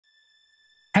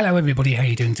Hello everybody, how are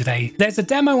you doing today? There's a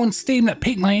demo on Steam that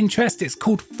piqued my interest. It's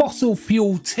called Fossil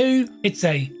Fuel 2. It's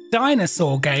a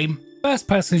dinosaur game, first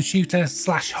person shooter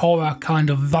 / horror kind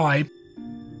of vibe.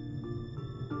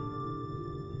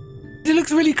 It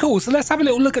looks really cool, so let's have a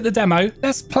little look at the demo.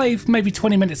 Let's play for maybe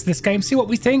 20 minutes of this game, see what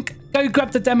we think. Go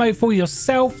grab the demo for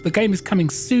yourself. The game is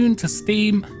coming soon to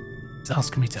Steam. It's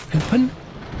asking me to open.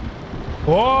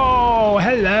 Whoa,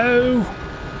 hello.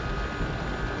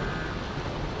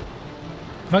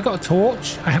 Have I got a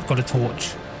torch? I have got a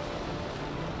torch.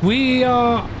 We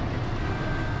are...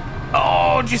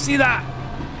 Oh, did you see that?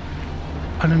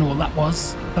 I don't know what that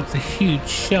was. That was a huge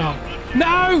shark.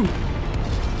 No!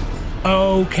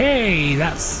 Okay,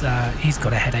 that's... he's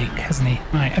got a headache, hasn't he?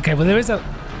 Right, okay, well there is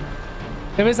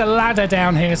a ladder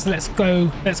down here, so let's go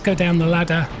down the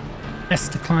ladder. S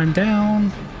to climb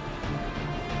down.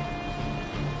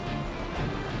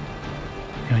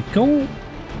 Here we go.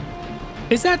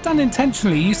 Is that done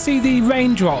intentionally? You see the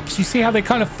raindrops, you see how they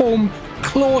kind of form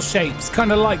claw shapes, kind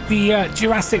of like the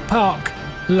Jurassic Park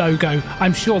logo.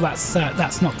 I'm sure that's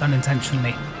not done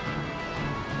intentionally.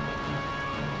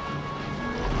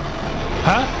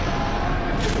 Huh?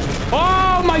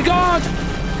 Oh my god!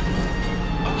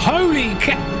 Holy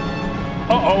ca...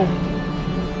 Uh-oh.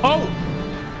 Oh!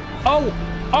 Oh!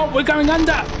 Oh, we're going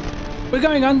under! We're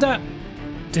going under!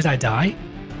 Did I die?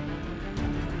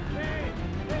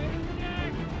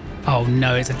 Oh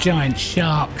no, it's a giant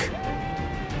shark.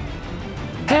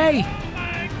 Hey!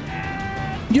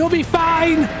 You'll be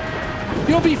fine!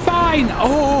 You'll be fine!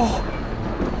 Oh!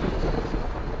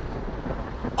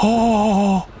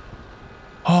 Oh!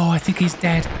 Oh, I think he's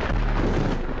dead.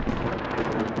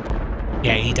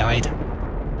 Yeah, he died.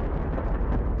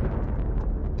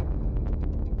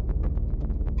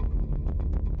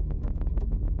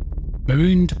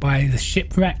 Marooned by the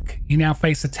shipwreck, you now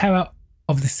face the terror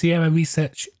of the Sierra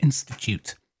Research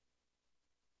Institute.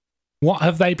 What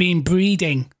have they been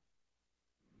breeding?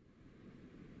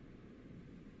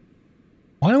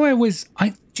 Why do I always...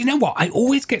 do you know what? I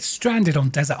always get stranded on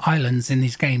desert islands in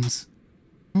these games.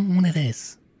 I don't know what it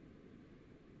is.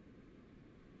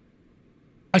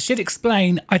 I should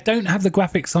explain, I don't have the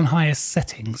graphics on highest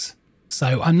settings,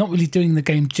 so I'm not really doing the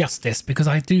game justice because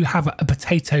I do have a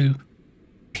potato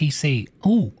PC.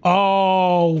 Ooh.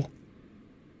 Oh!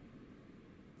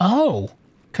 Oh,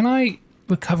 can I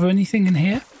recover anything in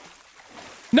here?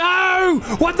 No!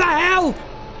 What the hell?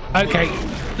 Okay,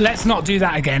 let's not do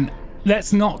that again.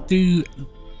 Let's not do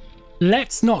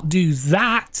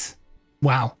that.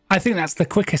 Wow, I think that's the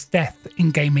quickest death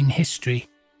in gaming history.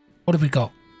 What have we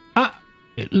got? Ah,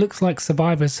 it looks like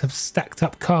survivors have stacked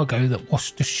up cargo that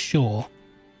washed ashore.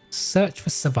 Search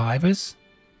for survivors?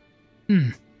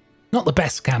 Not the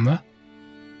best camera.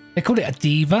 They called it a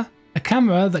diva. A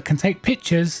camera that can take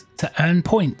pictures to earn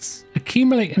points.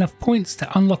 Accumulate enough points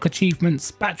to unlock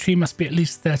achievements. Battery must be at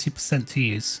least 30% to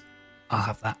use. I'll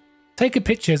have that. Taking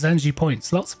pictures earns you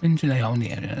points. Lots of engineering on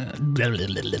the...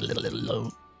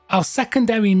 Our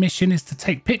secondary mission is to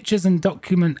take pictures and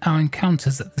document our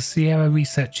encounters at the Sierra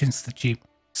Research Institute.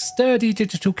 Sturdy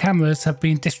digital cameras have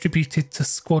been distributed to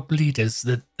squad leaders,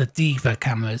 the diva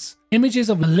cameras. Images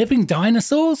of living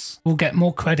dinosaurs will get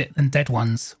more credit than dead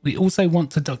ones. We also want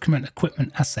to document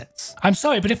equipment assets. I'm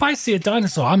sorry, but if I see a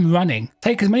dinosaur, I'm running.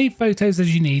 Take as many photos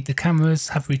as you need. The cameras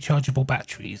have rechargeable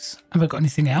batteries. Have I got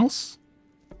anything else?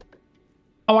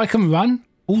 Oh, I can run?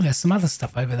 Oh, there's some other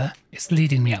stuff over there. It's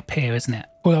leading me up here, isn't it?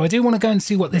 Although I do want to go and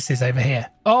see what this is over here.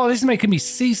 Oh, this is making me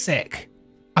seasick.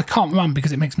 I can't run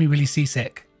because it makes me really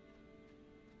seasick.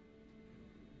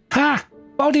 Ha!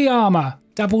 Body armor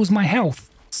doubles my health.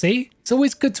 See? It's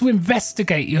always good to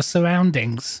investigate your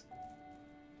surroundings.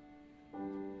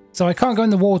 So I can't go in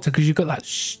the water because you've got that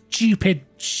stupid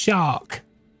shark.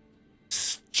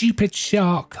 Stupid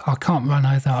shark. I can't run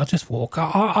either. I'll just walk.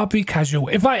 I'll be casual.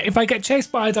 If I get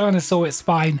chased by a dinosaur, it's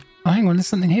fine. Oh, hang on. There's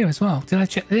something here as well. Did I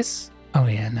check this? Oh,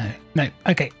 yeah. No. No.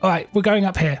 Okay. All right. We're going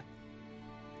up here.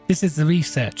 This is the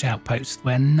research outpost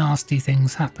where nasty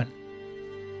things happen.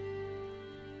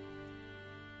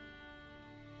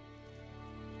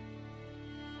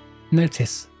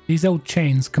 Notice, these old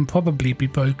chains can probably be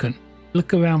broken.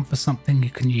 Look around for something you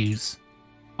can use.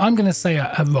 I'm going to say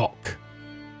a rock.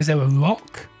 Is there a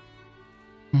rock?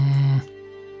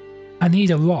 I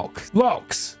need a rock.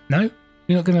 Rocks! No?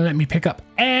 You're not going to let me pick up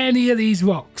any of these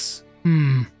rocks.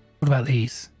 What about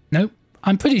these? Nope.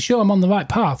 I'm pretty sure I'm on the right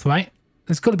path, right?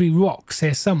 There's got to be rocks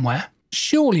here somewhere.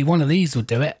 Surely one of these will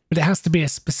do it, but it has to be a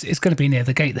specific... It's going to be near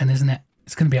the gate then, isn't it?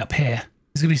 It's going to be up here.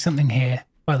 There's going to be something here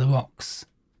by the rocks.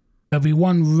 There'll be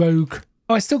one rogue...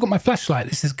 Oh, I still got my flashlight.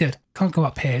 This is good. Can't go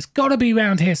up here. It's got to be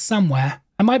around here somewhere.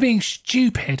 Am I being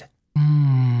stupid?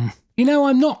 You know,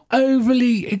 I'm not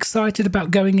overly excited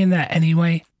about going in there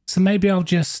anyway. So maybe I'll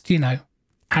just, you know,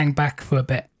 hang back for a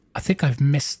bit. I think I've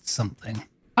missed something.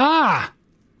 Ah!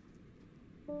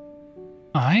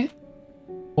 Alright.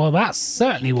 Well, that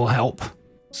certainly will help.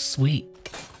 Sweet.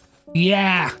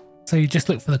 Yeah! So you just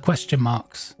look for the question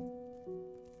marks.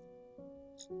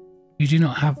 You do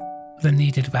not have the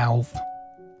needed valve.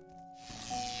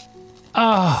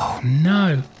 Oh,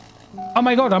 no. Oh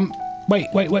my god, Wait.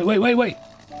 No,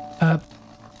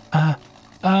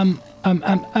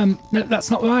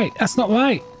 that's not right. That's not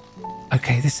right.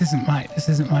 Okay, this isn't right. This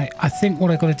isn't right. I think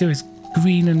what I got to do is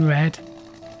green and red.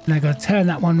 And I got to turn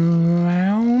that one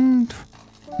round.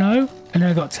 No? And then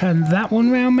I got to turn that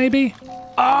one round, maybe?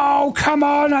 Oh, come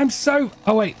on. I'm so...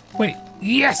 Oh, wait.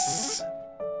 Yes!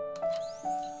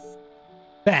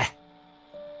 There.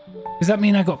 Does that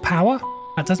mean I got power?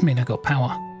 That does mean I got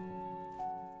power.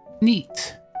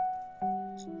 Neat.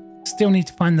 Still need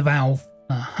to find the valve.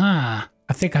 Aha.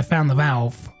 I think I found the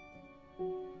valve.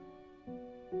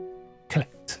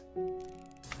 Collect.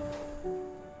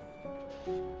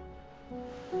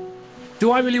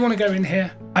 Do I really want to go in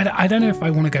here? I don't know if I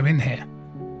want to go in here.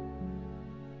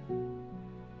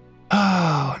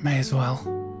 Oh, I may as well.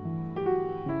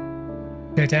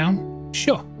 Go down?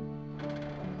 Sure.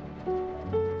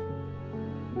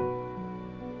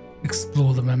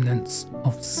 Explore the remnants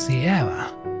of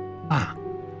Sierra. Ah.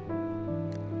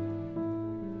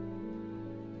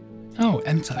 Oh,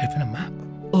 enter, open a map.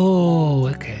 Oh,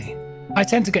 okay. I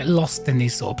tend to get lost in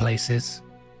these sort of places.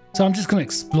 So I'm just going to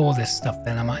explore this stuff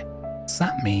then, am I? What's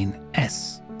that mean?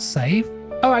 S. Save?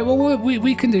 Alright, well,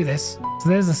 we can do this. So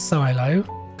there's a silo.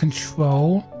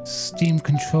 Control. Steam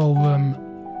control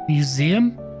room.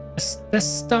 Museum.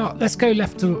 Let's go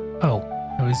left to... Oh,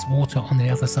 there is water on the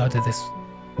other side of this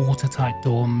watertight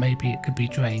door. Maybe it could be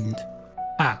drained.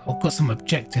 Ah, I've got some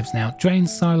objectives now. Drain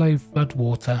silo, flood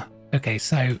water. Okay,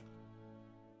 so...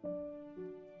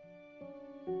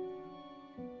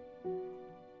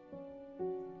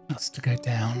 That's to go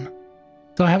down.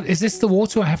 Do I have... Is this the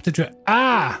water I have to drain?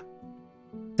 Ah!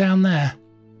 Down there.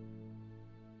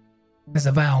 There's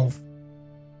a valve.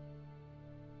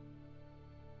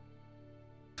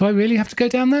 Do I really have to go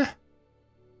down there?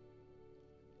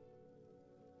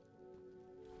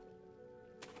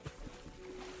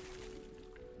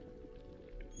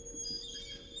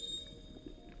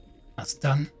 That's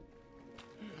done.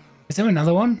 Is there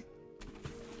another one?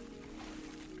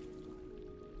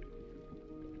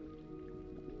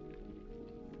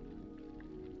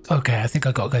 Okay, I think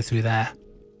I got to go through there.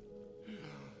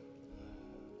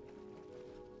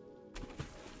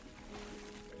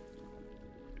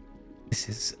 This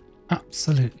is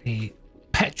absolutely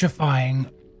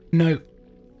petrifying. No,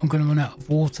 I'm going to run out of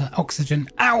water, oxygen.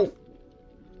 Ow!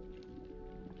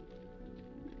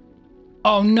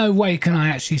 Oh, no way can I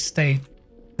actually stay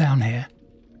down here.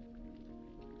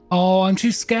 Oh, I'm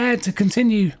too scared to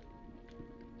continue.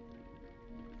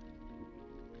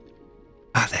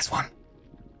 Ah, there's one.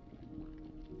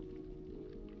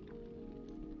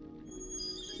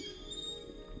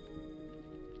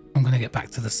 I'm going to get back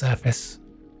to the surface.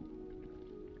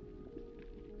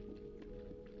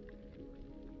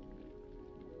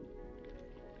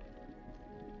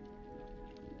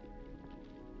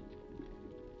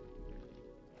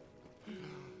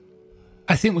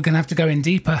 I think we're going to have to go in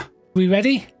deeper. Are we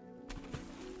ready?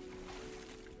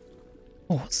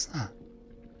 Oh, what's that?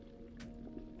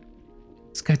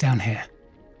 Let's go down here.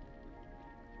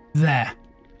 There.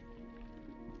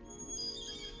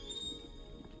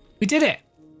 We did it.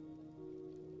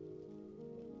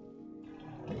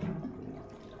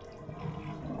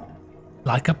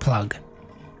 Like a plug.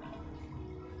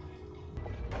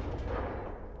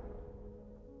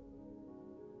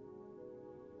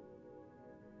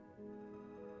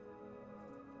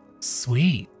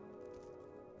 Sweet.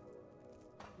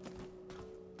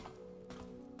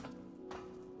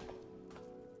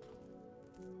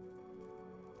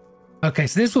 Okay,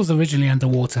 so this was originally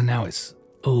underwater. Now it's...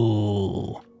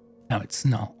 Oh, no, it's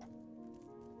not.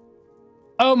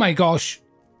 Oh my gosh.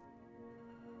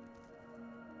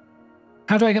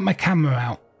 How do I get my camera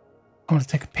out? I want to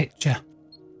take a picture.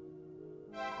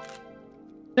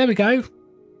 There we go.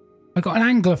 I got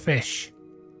an anglerfish.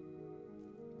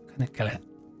 I'm gonna kill it.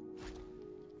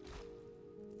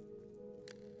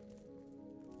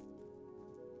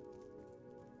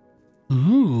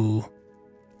 Ooh.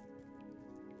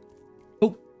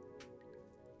 Oh.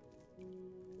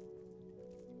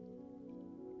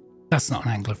 That's not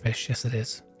an anglerfish. Yes, it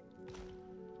is.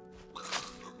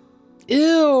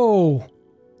 Ew.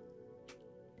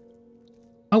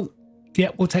 Oh,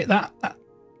 yeah, we'll take that. That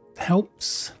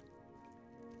helps.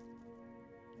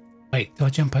 Wait, do I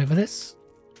jump over this?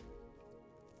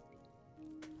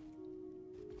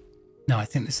 No, I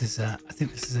think this is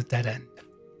a dead end.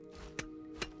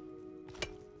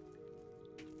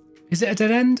 Is it a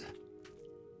dead end?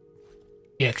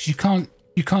 Yeah, because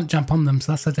you can't jump on them,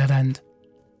 so that's a dead end.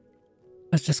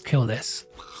 Let's just kill this.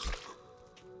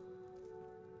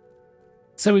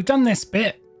 So we've done this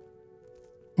bit.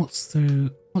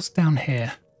 What's down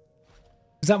here?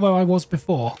 Is that where I was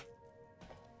before?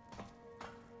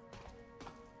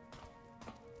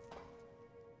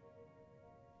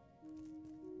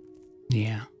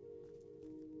 Yeah.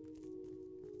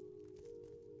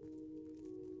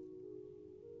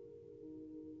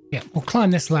 Yeah, we'll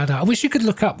climb this ladder. I wish you could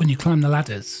look up when you climb the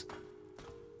ladders.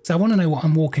 So I want to know what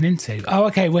I'm walking into. Oh,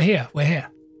 okay, we're here. We're here.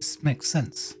 This makes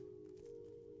sense.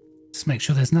 Just make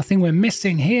sure there's nothing we're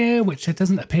missing here, which there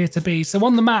doesn't appear to be. So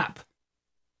on the map,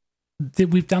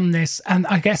 we've done this. And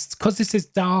I guess because this is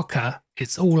darker,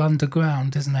 it's all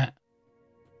underground, isn't it?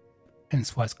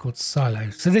 Hence why it's called Silo.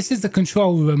 So this is the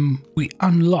control room we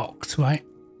unlocked, right?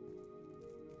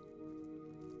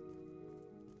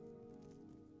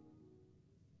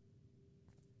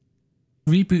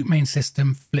 Reboot main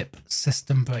system, flip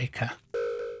system breaker.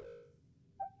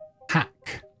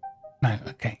 Hack. No,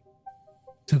 okay.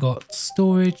 So we've got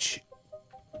storage.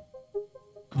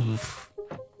 Oof.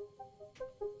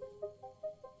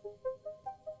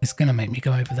 It's going to make me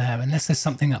go over there unless there's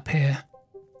something up here.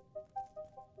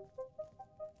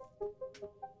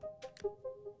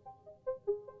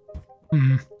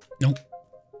 Nope.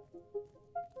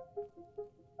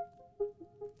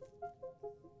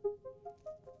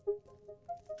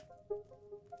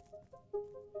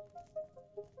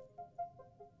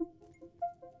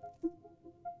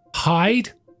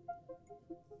 Hide?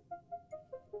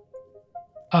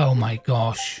 Oh my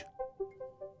gosh.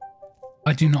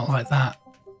 I do not like that.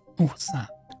 Oh, what's that?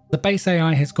 The base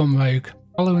AI has gone rogue.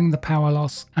 Following the power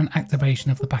loss and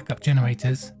activation of the backup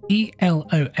generators,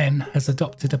 ELON has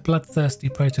adopted a bloodthirsty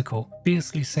protocol,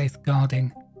 fiercely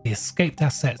safeguarding the escaped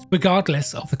assets,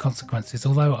 regardless of the consequences.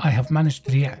 Although I have managed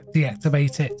to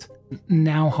deactivate it,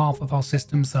 now half of our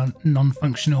systems are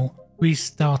non-functional.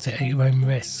 Restart it at your own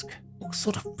risk. What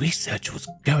sort of research was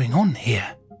going on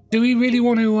here? Do we really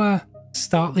want to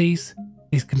start these?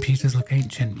 These computers look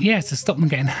ancient. Yeah, to stop them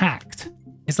getting hacked.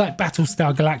 It's like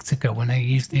Battlestar Galactica when they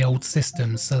used the old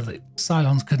systems so that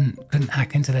Cylons couldn't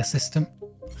hack into their system.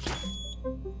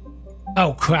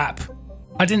 Oh crap!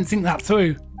 I didn't think that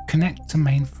through. Connect to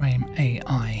mainframe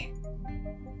AI.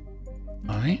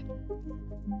 Alright.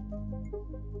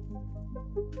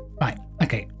 Right,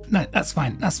 okay. No, that's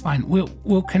fine. That's fine.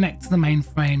 We'll connect to the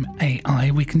mainframe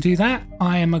AI. We can do that.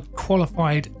 I am a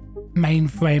qualified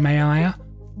mainframe AI.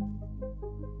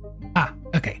 Ah,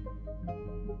 okay.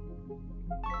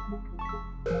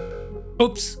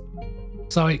 Oops.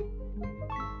 Sorry.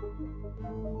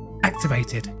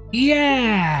 Activated.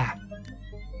 Yeah!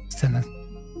 Let's turn the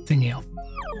thingy off.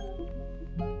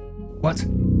 What?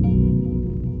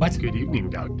 What? Good evening,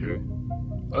 Doctor.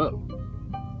 Oh,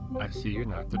 I see you're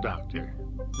not the doctor.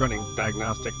 Running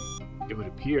diagnostic, it would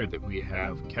appear that we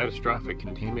have catastrophic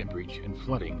containment breach and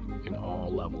flooding in all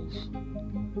levels.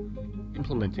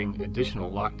 Implementing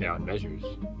additional lockdown measures.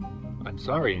 I'm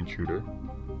sorry, intruder,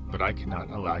 but I cannot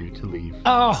allow you to leave.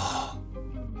 Oh!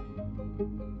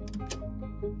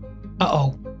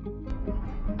 Uh-oh.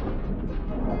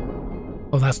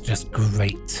 Oh, that's just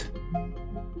great.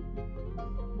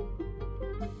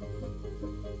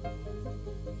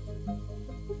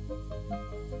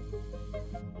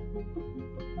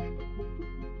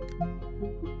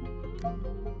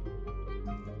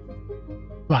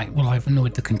 Right, well, I've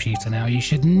annoyed the computer now. You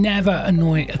should never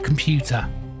annoy a computer.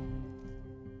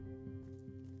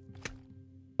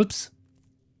 Oops.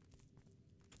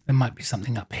 There might be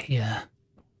something up here.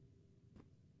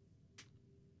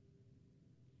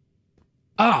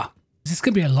 Ah! Is this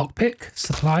going to be a lockpick?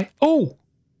 Supply? Oh!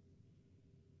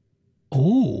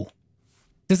 Oh!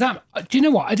 Does that... Do you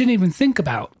know what? I didn't even think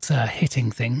about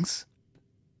hitting things.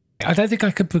 I don't think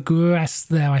I could progress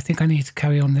there. I think I need to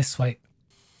carry on this way.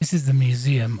 This is the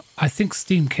museum. I think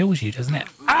steam kills you, doesn't it?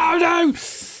 Oh,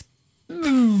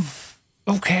 no!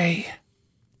 Okay.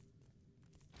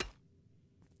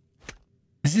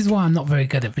 This is why I'm not very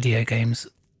good at video games.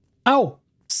 Oh!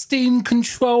 Steam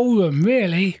control room,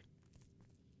 really?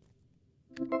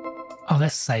 Oh,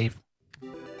 let's save.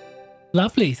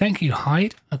 Lovely, thank you,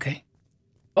 hide. Okay.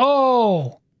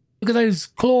 Oh! Look at those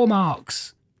claw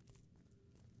marks.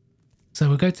 So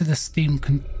we'll go to the steam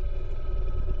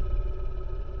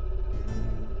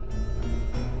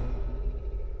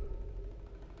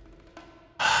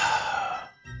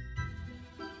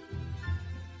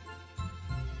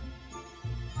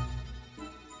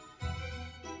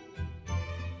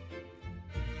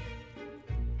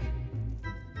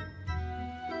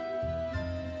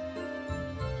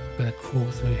going to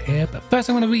crawl through here. But first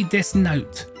I'm going to read this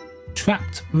note.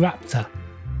 Trapped raptor.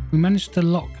 We managed to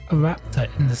lock a raptor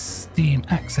in the steam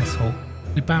access hall.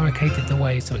 We barricaded the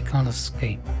way so it can't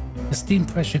escape. The steam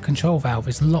pressure control valve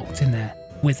is locked in there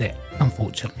with it,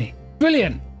 unfortunately.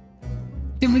 Brilliant!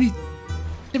 Didn't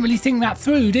really think that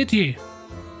through, did you?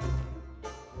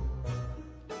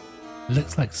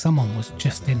 Looks like someone was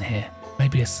just in here.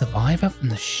 Maybe a survivor from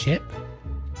the ship?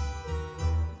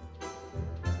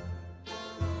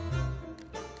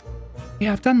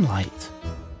 Yeah, I've done light.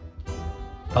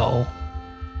 Uh-oh.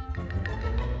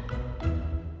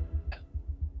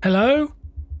 Hello?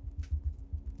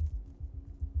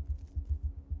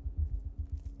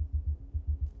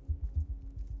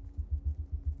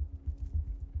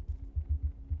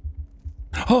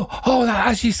 Oh, that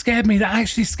actually scared me. That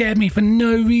actually scared me for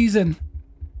no reason.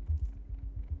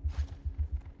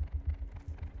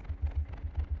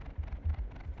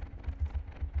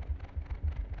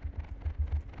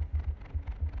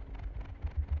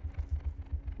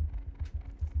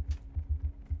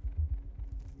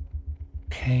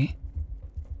 Okay.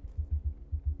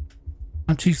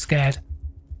 I'm too scared.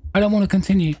 I don't want to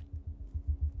continue.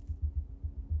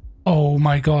 Oh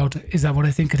my God, is that what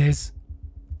I think it is?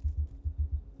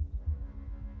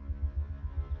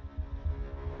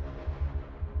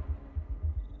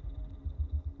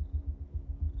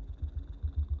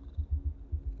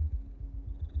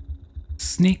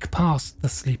 Sneak past the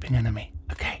sleeping enemy.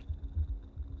 Okay.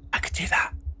 I could do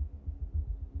that.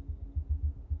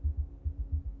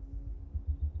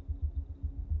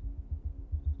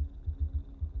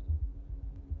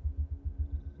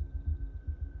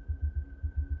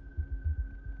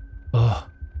 Oh.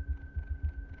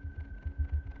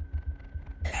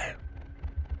 Hello.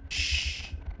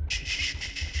 Shh. Shh, shh,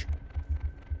 shh.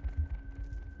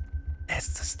 There's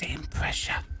the steam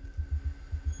pressure.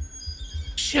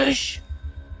 Shush.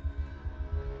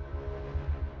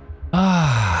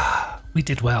 Ah, we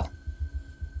did well.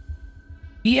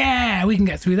 Yeah, we can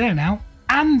get through there now.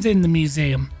 And in the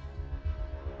museum.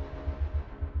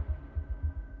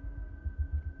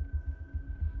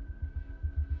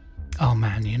 Oh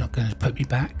man, you're not going to put me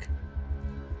back?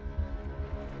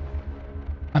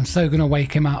 I'm so going to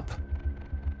wake him up.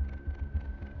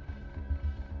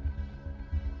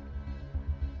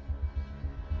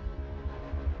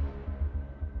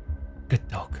 Good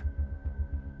dog.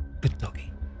 Good doggy.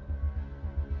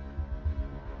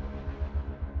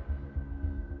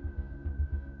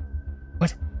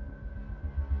 What?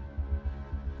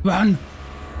 Run!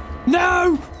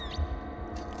 No!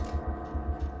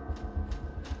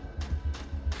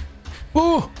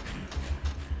 Oh!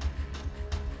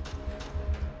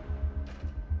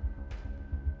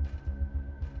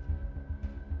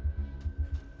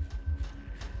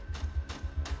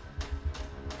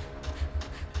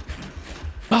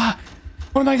 Ah!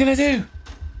 What am I gonna do?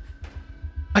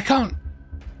 I can't.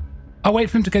 I'll wait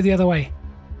for him to go the other way.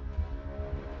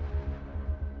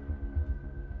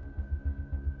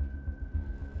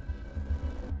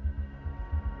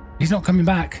 He's not coming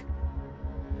back.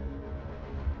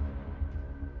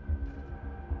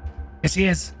 Yes, he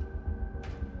is.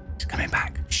 He's coming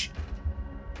back. Shh.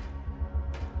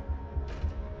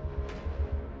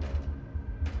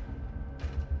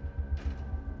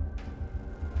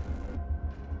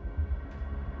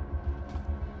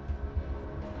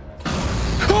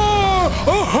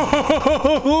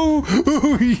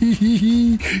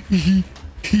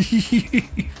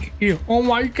 Oh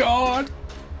my God.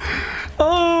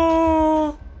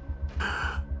 Oh.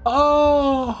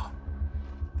 Oh.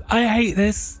 I hate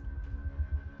this.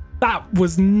 That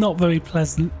was not very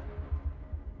pleasant.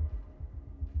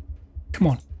 Come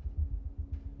on.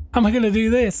 How am I going to do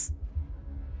this?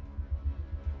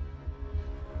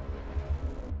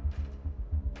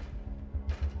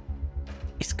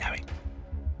 He's going.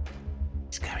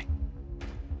 He's going.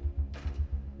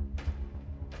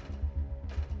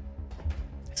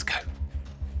 Let's go.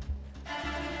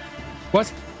 What?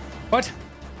 What?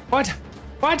 What?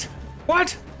 What?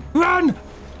 What? Run!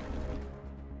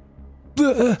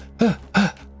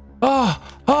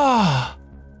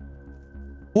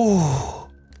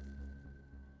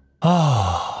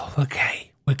 Oh,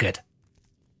 okay. We're good.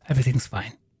 Everything's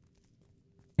fine.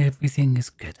 Everything is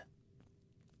good.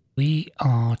 We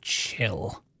are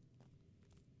chill.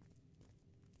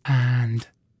 And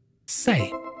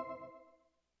say.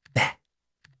 There.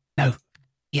 No.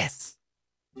 Yes.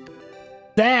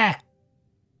 There.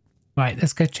 Right,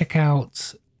 let's go check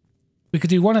out. We could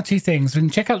do one or two things. We can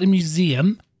check out the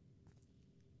museum.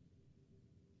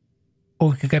 Or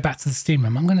we could go back to the steam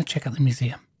room. I'm going to check out the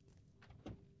museum.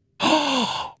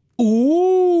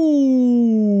 Ooh.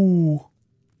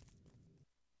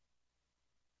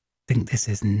 think this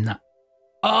is nuts.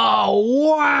 Oh,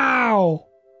 wow.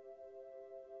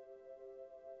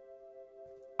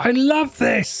 I love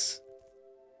this.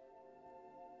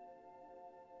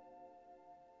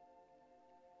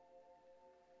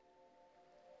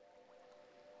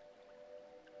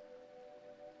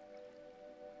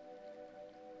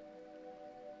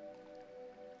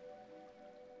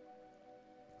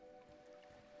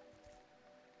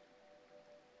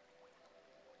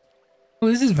 Well,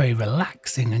 this is very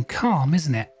relaxing and calm,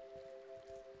 isn't it?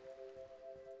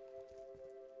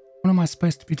 What am I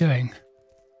supposed to be doing?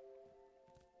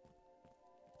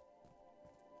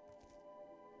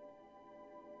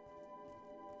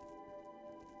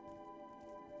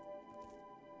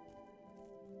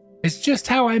 It's just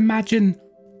how I imagine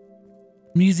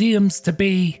museums to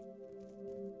be.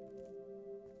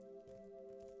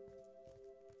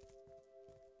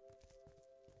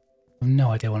 I have no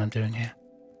idea what I'm doing here.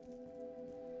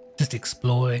 Just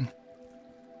exploring.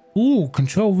 Ooh,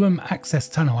 control room access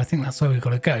tunnel. I think that's where we've got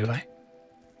to go, right?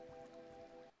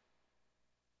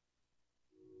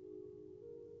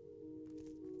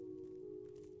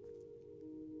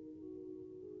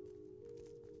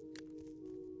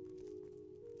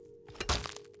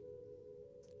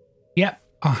 Yep,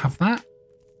 I'll have that.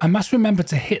 I must remember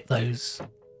to hit those.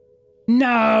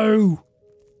 No!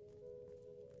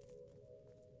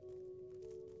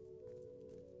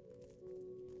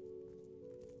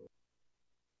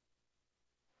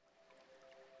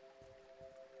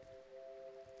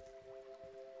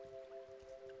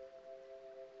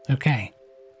 Okay.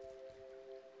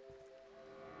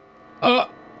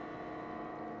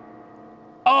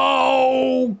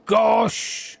 Oh,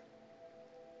 gosh.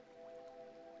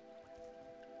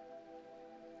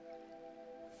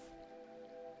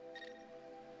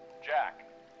 Jack,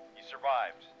 you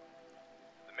survived.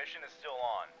 The mission is still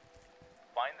on.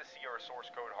 Find the Sierra source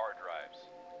code hard drives.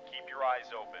 Keep your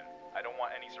eyes open. I don't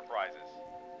want any surprises.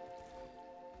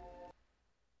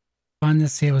 Find the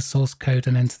Sierra source code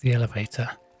and enter the elevator.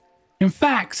 In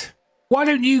fact, why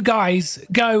don't you guys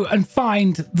go and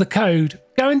find the code?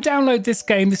 Go and download this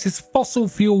game. This is Fossil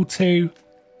Fuel 2.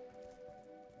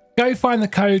 Go find the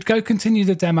code. Go continue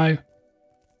the demo.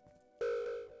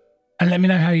 And let me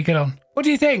know how you get on. What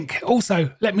do you think?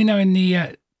 Also, let me know in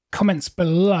the comments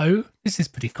below. This is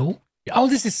pretty cool. Oh,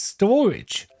 this is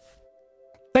storage.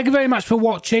 Thank you very much for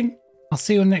watching. I'll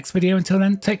see you on the next video. Until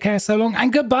then, take care, so long,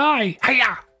 and goodbye.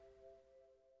 Hiya!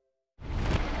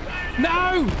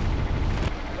 No!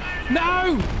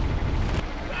 No!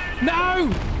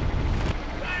 No!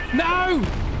 No!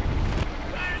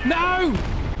 No!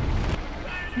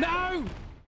 No!